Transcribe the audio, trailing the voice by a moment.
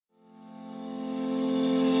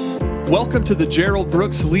Welcome to the Gerald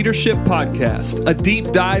Brooks Leadership Podcast, a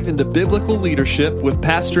deep dive into biblical leadership with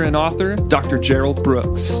pastor and author Dr. Gerald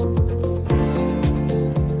Brooks.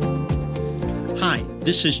 Hi,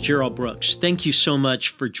 this is Gerald Brooks. Thank you so much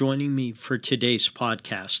for joining me for today's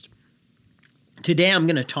podcast. Today I'm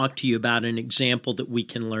going to talk to you about an example that we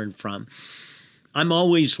can learn from. I'm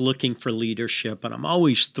always looking for leadership, and I'm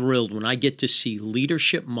always thrilled when I get to see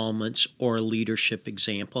leadership moments or a leadership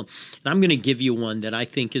example. And I'm going to give you one that I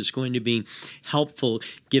think is going to be helpful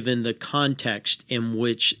given the context in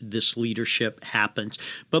which this leadership happens.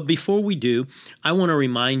 But before we do, I want to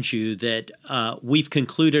remind you that we've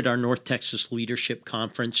concluded our North Texas Leadership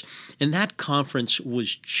Conference, and that conference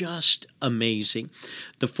was just amazing.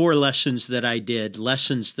 The 4 lessons that I did,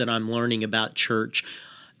 lessons that I'm learning about church,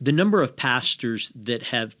 the number of pastors that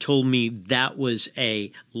have told me that was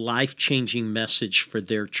a life-changing message for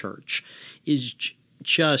their church is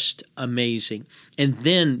just amazing. And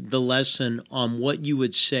then the lesson on what you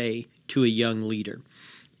would say to a young leader.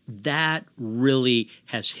 That really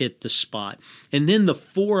has hit the spot. And then the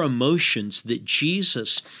 4 emotions that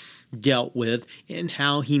Jesus dealt with and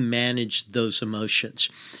how he managed those emotions.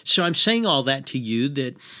 So I'm saying all that to you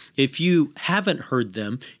that if you haven't heard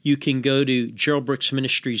them, you can go to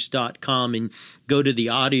GeraldBrooksMinistries.com and go to the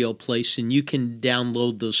audio place and you can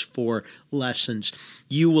download those 4 lessons.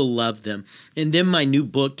 You will love them. And then my new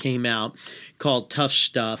book came out called Tough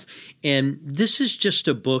Stuff. And this is just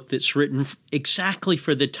a book that's written exactly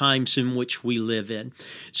for the times in which we live in.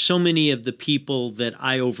 So many of the people that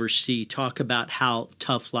I oversee talk about how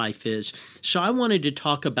tough life is. So I wanted to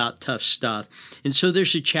talk about tough stuff. And so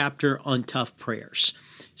there's a chapter on tough prayers.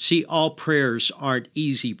 See, all prayers aren't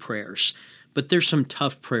easy prayers, but there's some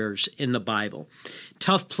tough prayers in the Bible.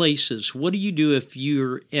 Tough places. What do you do if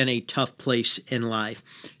you're in a tough place in life?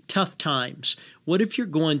 Tough times. What if you're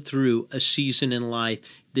going through a season in life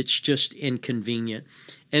that's just inconvenient?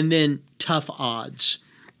 And then tough odds.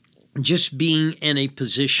 Just being in a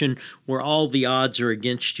position where all the odds are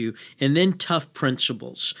against you. And then tough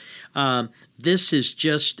principles. This is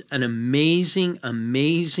just an amazing,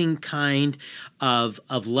 amazing kind of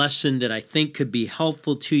lesson that I think could be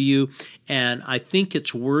helpful to you. And I think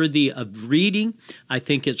it's worthy of reading. I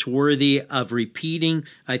think it's worthy of repeating.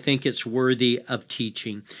 I think it's worthy of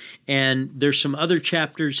teaching. And there's some other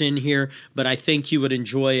chapters in here, but I think you would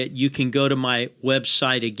enjoy it. You can go to my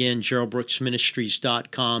website again,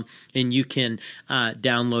 GeraldBrooksMinistries.com, and you can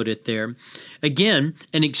download it there. Again,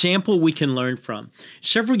 an example we can learn from.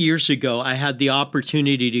 Several years ago, I had the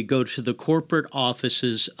opportunity to go to the corporate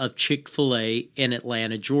offices of Chick-fil-A in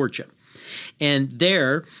Atlanta, Georgia. And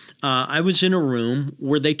there, I was in a room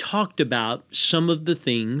where they talked about some of the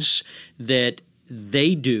things that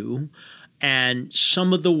they do and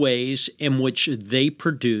some of the ways in which they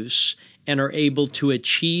produce and are able to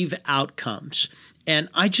achieve outcomes. And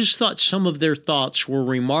I just thought some of their thoughts were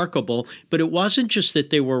remarkable, but it wasn't just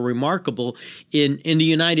that they were remarkable. In the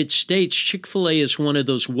United States, Chick-fil-A is one of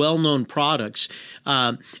those well-known products.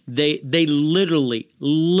 They literally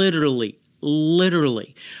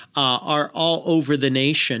are all over the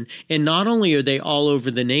nation. And not only are they all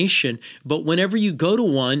over the nation, but whenever you go to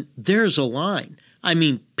one, there's a line. I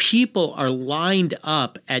mean, people are lined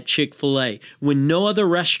up at Chick-fil-A. When no other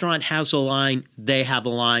restaurant has a line, they have a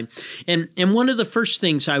line. And one of the first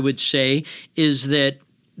things I would say is that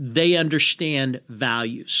they understand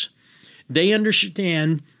values. They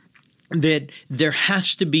understand that there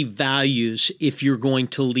has to be values if you're going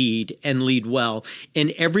to lead and lead well.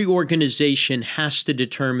 And every organization has to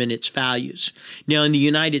determine its values. Now, in the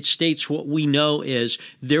United States, what we know is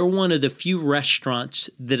they're one of the few restaurants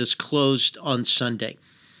that is closed on Sunday.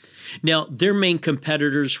 Now, their main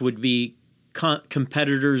competitors would be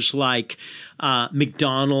competitors like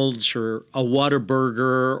McDonald's or a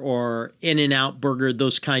Whataburger or In-N-Out Burger,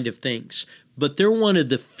 those kind of things. But they're one of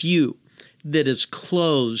the few that is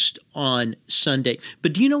closed on Sunday.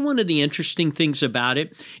 But do you know one of the interesting things about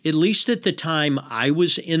it? At least at the time I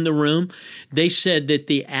was in the room, they said that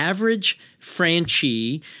the average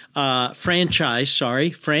franchise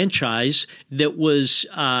that was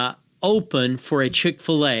open for a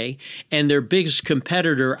Chick-fil-A, and their biggest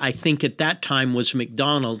competitor, I think at that time was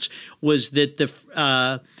McDonald's, was that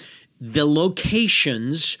the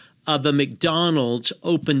locations of a McDonald's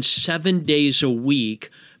open 7 days a week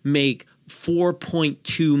make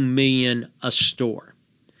 $4.2 million a store.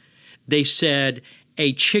 They said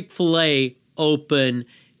a Chick-fil-A open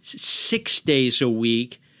 6 days a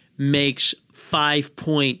week makes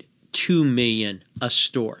 $5.2 million a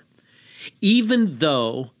store. Even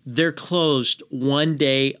though they're closed 1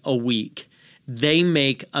 day a week, they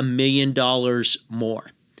make $1 million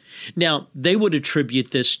more. Now, they would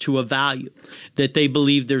attribute this to a value, that they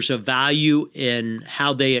believe there's a value in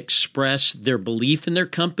how they express their belief in their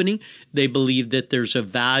company. They believe that there's a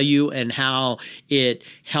value in how it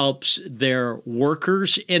helps their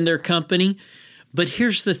workers in their company. But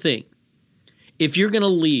here's the thing. If you're going to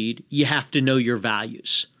lead, you have to know your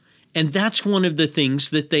values. And that's one of the things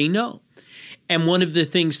that they know. And one of the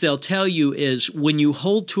things they'll tell you is when you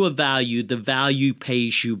hold to a value, the value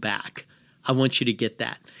pays you back. I want you to get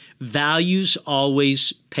that. Values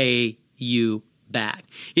always pay you back.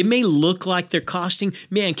 It may look like they're costing.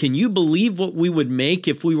 Man, can you believe what we would make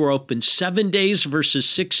if we were open 7 days versus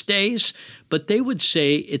 6 days? But they would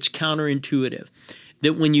say it's counterintuitive,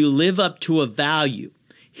 that when you live up to a value,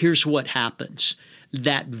 here's what happens.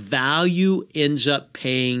 That value ends up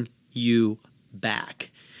paying you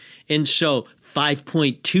back. And so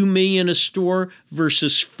 $5.2 million a store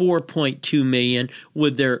versus $4.2 million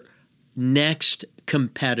with their next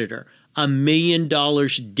competitor, $1 million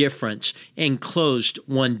difference, and closed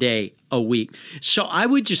 1 day a week. So I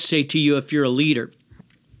would just say to you, if you're a leader,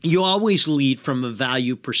 you always lead from a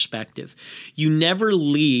value perspective. You never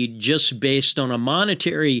lead just based on a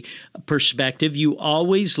monetary perspective. You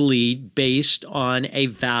always lead based on a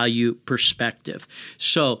value perspective.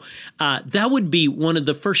 So that would be one of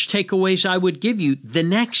the first takeaways I would give you. The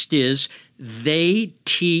next is they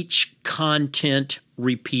teach content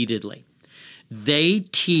repeatedly. They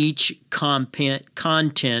teach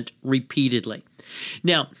content repeatedly.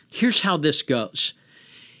 Now, here's how this goes.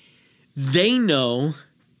 They know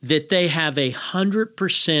that they have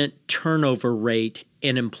 100% turnover rate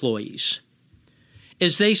in employees.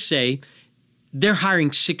 As they say, they're hiring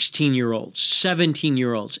 16-year-olds,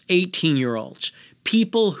 17-year-olds, 18-year-olds,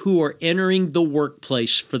 people who are entering the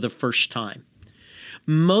workplace for the first time.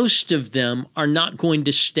 Most of them are not going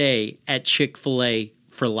to stay at Chick-fil-A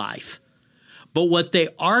for life. But what they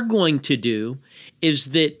are going to do is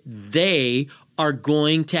that they are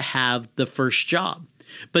going to have the first job.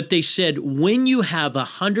 But they said when you have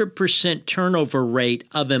 100% turnover rate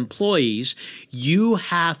of employees, you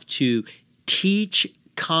have to teach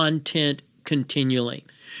content continually.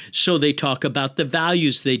 So they talk about the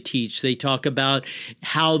values they teach. They talk about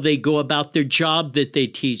how they go about their job that they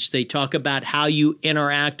teach. They talk about how you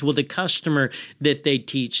interact with a customer that they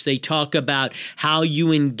teach. They talk about how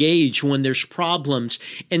you engage when there's problems.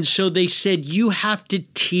 And so they said you have to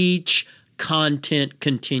teach content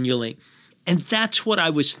continually. And that's what I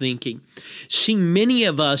was thinking. See, many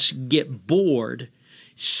of us get bored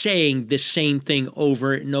saying the same thing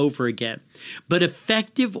over and over again. But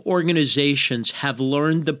effective organizations have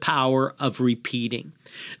learned the power of repeating.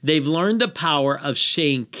 They've learned the power of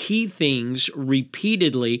saying key things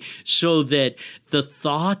repeatedly so that the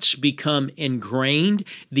thoughts become ingrained,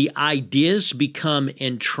 the ideas become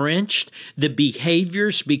entrenched, the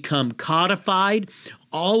behaviors become codified.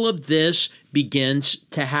 All of this begins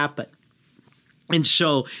to happen. And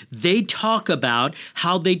so they talk about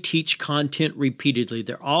how they teach content repeatedly.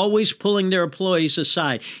 They're always pulling their employees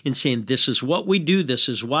aside and saying, this is what we do. This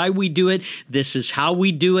is why we do it. This is how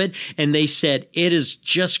we do it. And they said, it is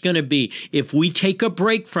just going to be, if we take a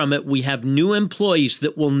break from it, we have new employees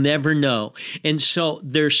that will never know. And so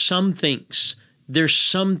there's some things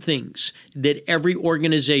that every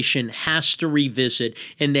organization has to revisit,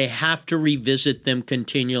 and they have to revisit them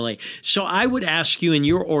continually. So I would ask you in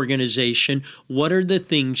your organization, what are the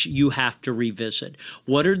things you have to revisit?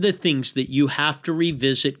 What are the things that you have to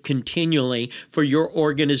revisit continually for your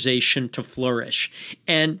organization to flourish?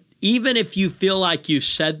 And even if you feel like you've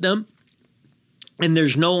said them and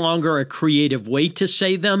there's no longer a creative way to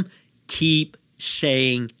say them, keep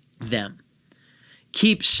saying them.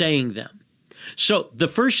 Keep saying them. So the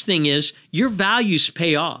first thing is your values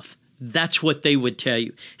pay off. That's what they would tell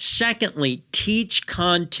you. Secondly, teach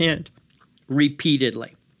content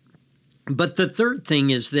repeatedly. But the third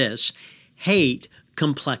thing is this: hate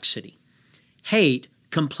complexity. Hate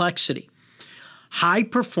complexity.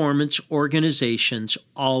 High-performance organizations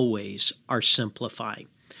always are simplifying.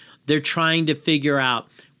 They're trying to figure out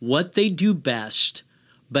what they do best,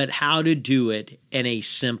 but how to do it in a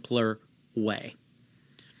simpler way.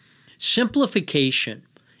 Simplification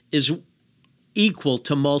is equal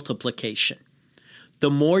to multiplication. The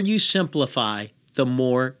more you simplify, the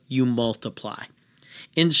more you multiply.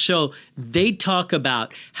 And so they talk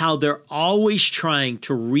about how they're always trying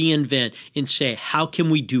to reinvent and say, how can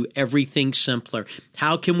we do everything simpler?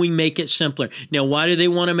 How can we make it simpler? Now, why do they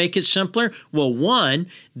want to make it simpler? Well, one,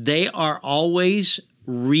 they are always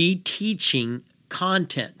reteaching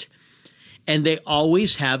content. and they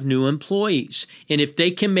always have new employees. And if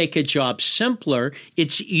they can make a job simpler,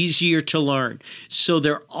 it's easier to learn. So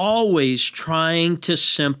they're always trying to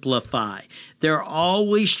simplify. They're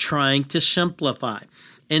always trying to simplify.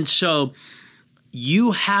 And so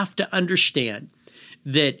you have to understand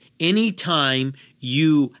that anytime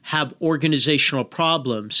you have organizational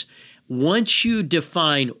problems, once you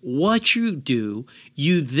define what you do,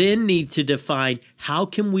 you then need to define how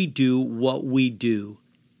can we do what we do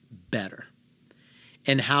better?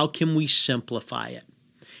 And how can we simplify it?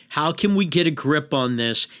 How can we get a grip on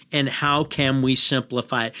this, and how can we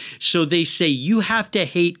simplify it? So they say you have to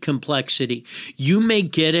hate complexity. You may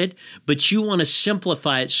get it, but you want to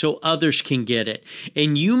simplify it so others can get it.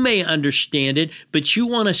 And you may understand it, but you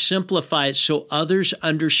want to simplify it so others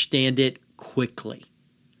understand it quickly.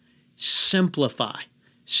 Simplify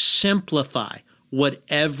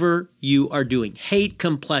whatever you are doing. Hate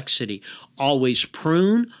complexity. Always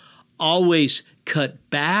prune, always cut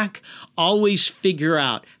back, always figure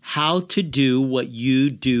out how to do what you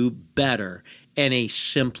do better in a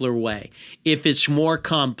simpler way. If it's more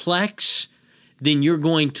complex, then you're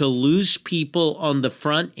going to lose people on the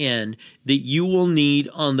front end that you will need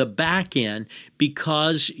on the back end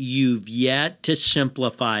because you've yet to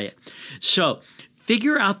simplify it. So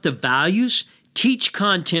figure out the values, teach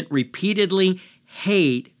content repeatedly,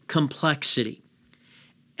 hate complexity.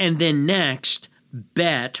 And then next,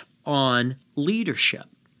 bet on leadership.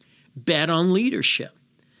 Bet on leadership.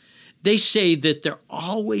 They say that they're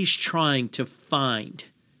always trying to find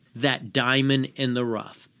that diamond in the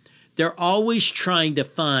rough. They're always trying to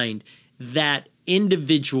find that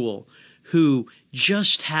individual who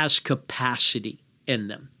just has capacity in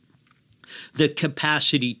them. The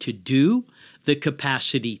capacity to do, the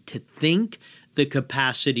capacity to think, the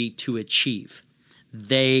capacity to achieve.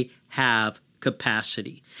 They have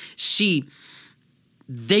capacity. See,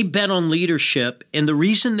 they bet on leadership, and the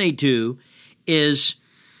reason they do is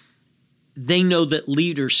they know that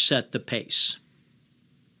leaders set the pace.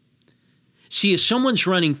 See, if someone's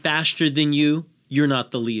running faster than you, you're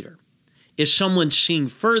not the leader. If someone's seeing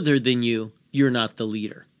further than you, you're not the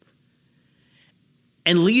leader.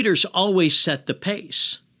 And leaders always set the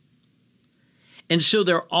pace. And so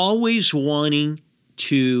they're always wanting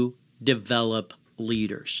to develop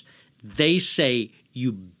leaders. They say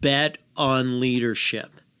you bet on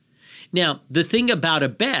leadership. Now, the thing about a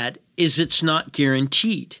bet is it's not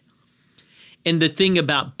guaranteed. And the thing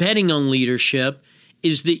about betting on leadership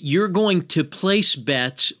is that you're going to place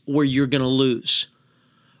bets where you're going to lose.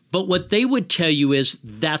 But what they would tell you is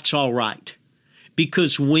that's all right.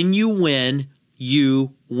 Because when you win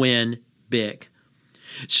big.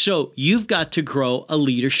 So you've got to grow a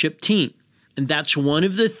leadership team. And that's one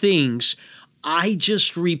of the things I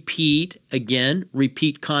just repeat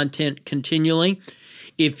content continually.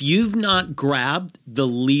 If you've not grabbed the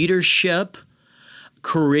leadership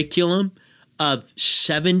curriculum of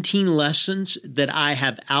 17 lessons that I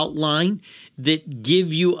have outlined that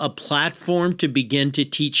give you a platform to begin to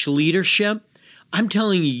teach leadership, I'm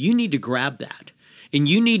telling you, you need to grab that. And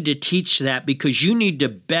you need to teach that because you need to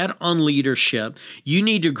bet on leadership. You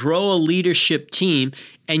need to grow a leadership team,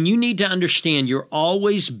 and you need to understand you're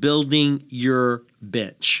always building your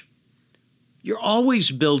bench. You're always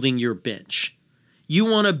building your bench. You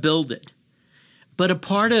want to build it. But a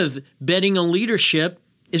part of betting on leadership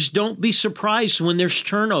is don't be surprised when there's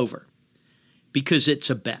turnover because it's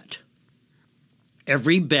a bet.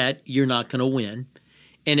 Every bet you're not going to win,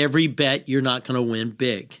 and every bet you're not going to win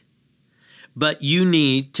big. But you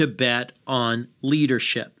need to bet on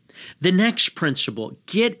leadership. The next principle,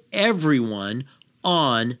 get everyone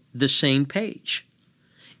on the same page.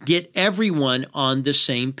 Get everyone on the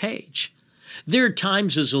same page. There are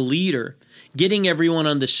times as a leader, getting everyone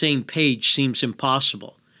on the same page seems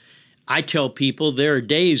impossible. I tell people there are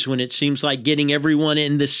days when it seems like getting everyone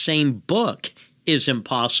in the same book is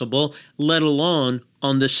impossible, let alone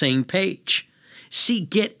on the same page. See,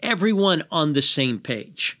 get everyone on the same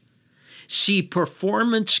page. See,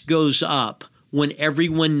 performance goes up when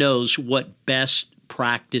everyone knows what best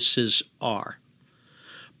practices are.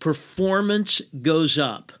 Performance goes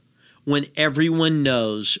up when everyone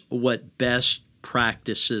knows what best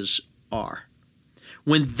practices are.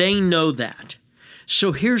 When they know that.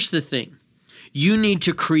 So here's the thing. You need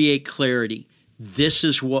to create clarity. This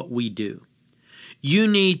is what we do. You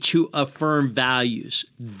need to affirm values.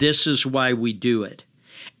 This is why we do it.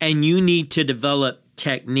 And you need to develop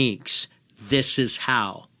techniques. This is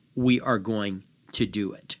how we are going to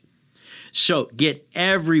do it. So get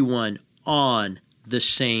everyone on the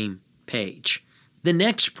same page. The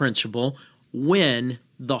next principle, win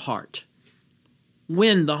the heart.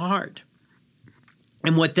 Win the heart.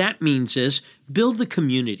 And what that means is build the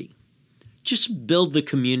community. Just build the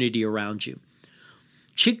community around you.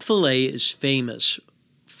 Chick-fil-A is famous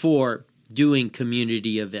for doing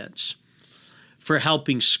community events, for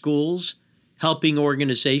helping schools, helping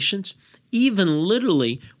organizations. Even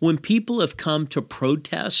literally, when people have come to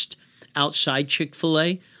protest outside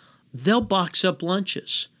Chick-fil-A, they'll box up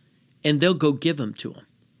lunches and they'll go give them to them.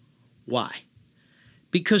 Why?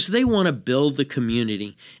 Because they want to build the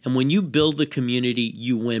community. And when you build the community,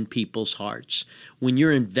 you win people's hearts. When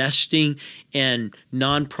you're investing in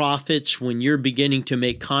nonprofits, when you're beginning to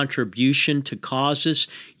make contribution to causes,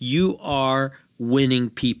 you are winning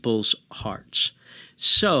people's hearts.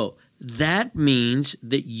 So that means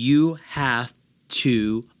that you have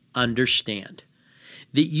to understand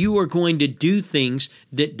that you are going to do things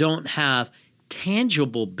that don't have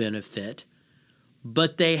tangible benefit,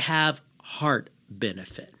 but they have heart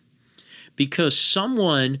benefit. Because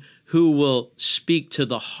someone who will speak to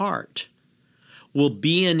the heart will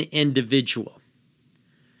be an individual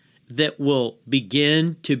that will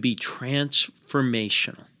begin to be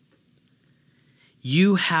transformational.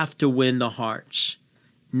 You have to win the hearts.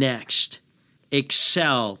 Next,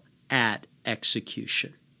 excel at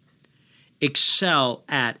execution. Excel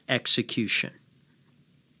at execution.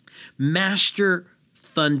 Master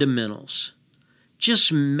fundamentals.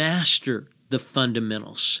 Just master the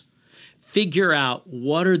fundamentals. Figure out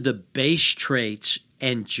what are the base traits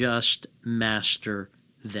and just master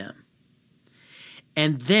them.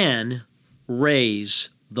 And then raise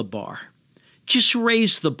the bar. Just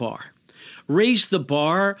raise the bar. Raise the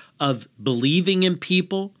bar of believing in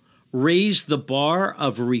people. Raise the bar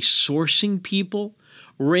of resourcing people.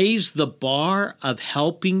 Raise the bar of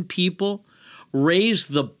helping people. Raise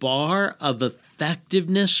the bar of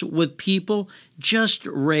effectiveness with people. Just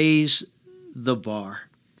raise the bar.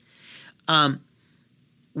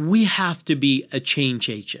 We have to be a change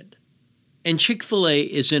agent. And Chick-fil-A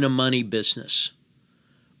is in a money business.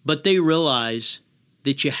 But they realize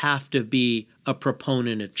that you have to be a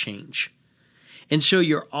proponent of change. And so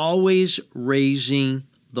you're always raising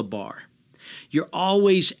the bar. You're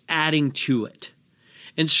always adding to it.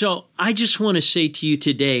 And so I just want to say to you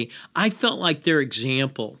today, I felt like their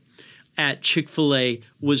example at Chick-fil-A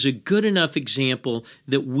was a good enough example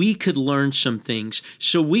that we could learn some things.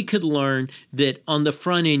 So we could learn that on the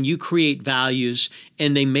front end, you create values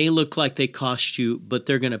and they may look like they cost you, but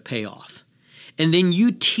they're going to pay off. And then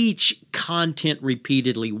you teach content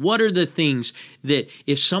repeatedly. What are the things that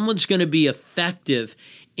if someone's going to be effective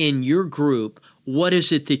in your group, what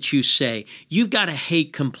is it that you say? You've got to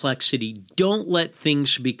hate complexity. Don't let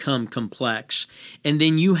things become complex. And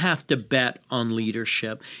then you have to bet on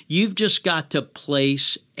leadership. You've just got to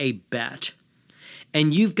place a bet.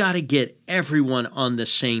 And you've got to get everyone on the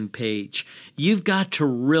same page. You've got to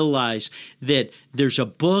realize that there's a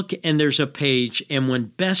book and there's a page, and when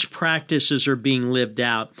best practices are being lived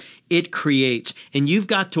out, it creates. And you've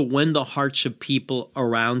got to win the hearts of people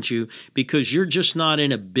around you because you're just not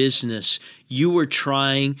in a business. You are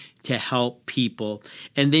trying to help people.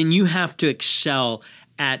 And then you have to excel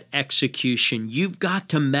at execution. You've got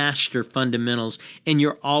to master fundamentals, and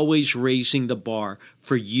you're always raising the bar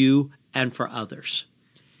for you and for others.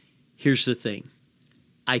 Here's the thing.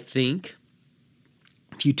 I think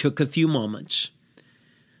if you took a few moments,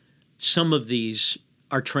 some of these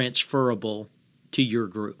are transferable to your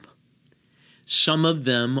group. Some of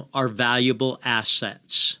them are valuable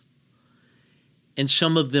assets, and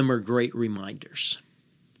some of them are great reminders.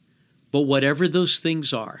 But whatever those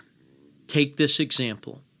things are, take this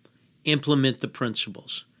example, implement the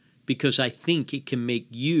principles, because I think it can make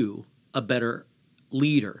you a better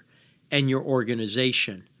leader and your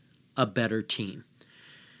organization a better team.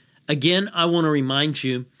 Again, I want to remind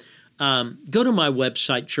you, go to my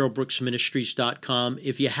website, GeraldBrooksMinistries.com.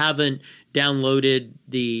 If you haven't downloaded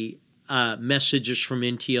the messages from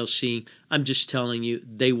NTLC, I'm just telling you,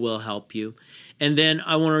 they will help you. And then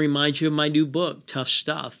I want to remind you of my new book, Tough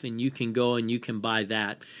Stuff, and you can go and you can buy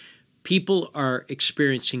that. People are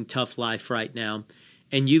experiencing tough life right now,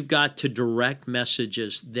 and you've got to direct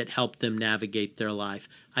messages that help them navigate their life.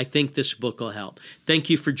 I think this book will help. Thank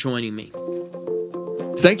you for joining me.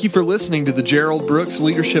 Thank you for listening to the Gerald Brooks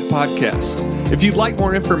Leadership Podcast. If you'd like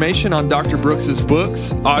more information on Dr. Brooks's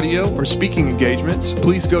books, audio, or speaking engagements,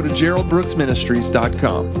 please go to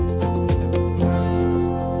GeraldBrooksMinistries.com.